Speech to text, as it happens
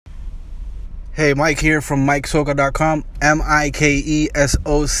Hey, Mike here from MikeSoca.com,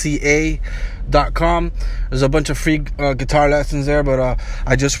 MikeSoca.com. There's a bunch of free guitar lessons there, but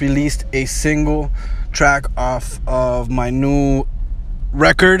I just released a single track off of my new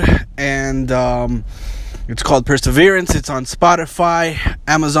record, and it's called Perseverance. It's on Spotify,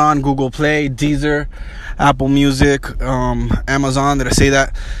 Amazon, Google Play, Deezer, Apple Music, Amazon. Did I say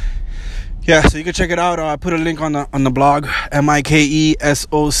that? Yeah, so you can check it out. I put a link on the blog,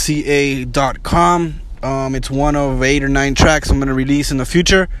 MikeSoca.com. It's one of 8 or 9 tracks I'm going to release in the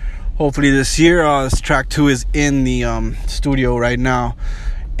future, hopefully this year. Track 2 is in the studio right now,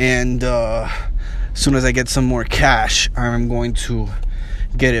 and as soon as I get some more cash, I'm going to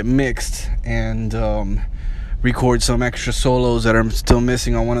get it mixed and record some extra solos that I'm still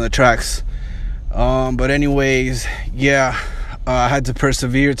missing on one of the tracks. But anyways, yeah, I had to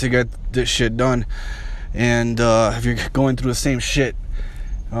persevere to get this shit done. And if you're going through the same shit,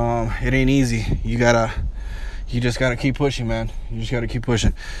 it ain't easy. You just gotta keep pushing, man. You just gotta keep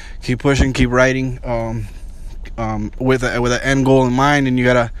pushing, keep writing, with an end goal in mind, and you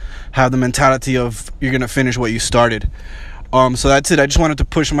gotta have the mentality of you're gonna finish what you started. So that's it. I just wanted to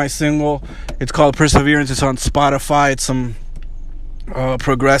push my single. It's called Perseverance. It's on Spotify. It's some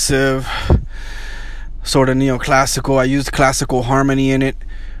progressive, sort of neoclassical. I used classical harmony in it.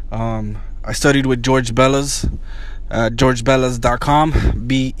 I studied with George Bellas, GeorgeBellas.com,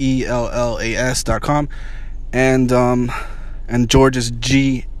 BELLAS.com, and George is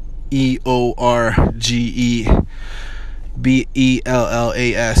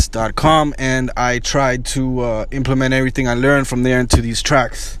GeorgeBellas.com, and I tried to implement everything I learned from there into these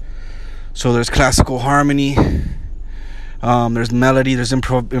tracks. So there's classical harmony, there's melody, there's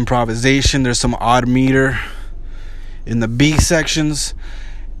improvisation, there's some odd meter in the B sections,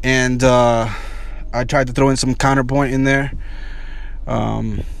 and I tried to throw in some counterpoint in there.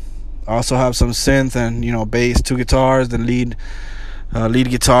 I also have some synth and bass, 2 guitars, the lead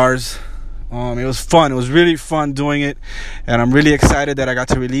guitars. It was fun. It was really fun doing it, and I'm really excited that I got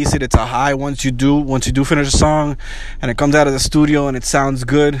to release it. It's a high once you do finish a song and it comes out of the studio and it sounds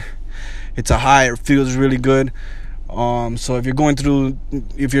good. It's a high. It feels really good. So if you're going through,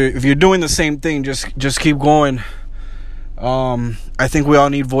 if you're doing the same thing, just keep going. I think we all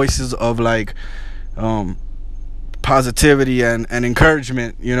need voices of positivity and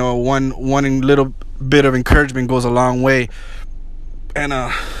encouragement. One little bit of encouragement goes a long way, and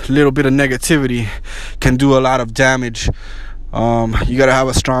a little bit of negativity can do a lot of damage. You gotta have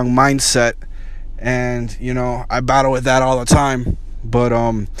a strong mindset, and I battle with that all the time, but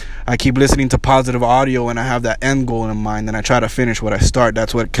I keep listening to positive audio, and I have that end goal in mind, and I try to finish what I start.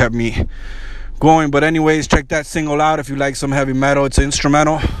 That's what kept me going. But anyways, check that single out if you like some heavy metal. It's an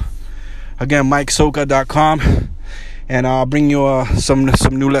instrumental. Again, MikeSoca.com, and I'll bring you some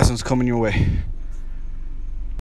new lessons coming your way.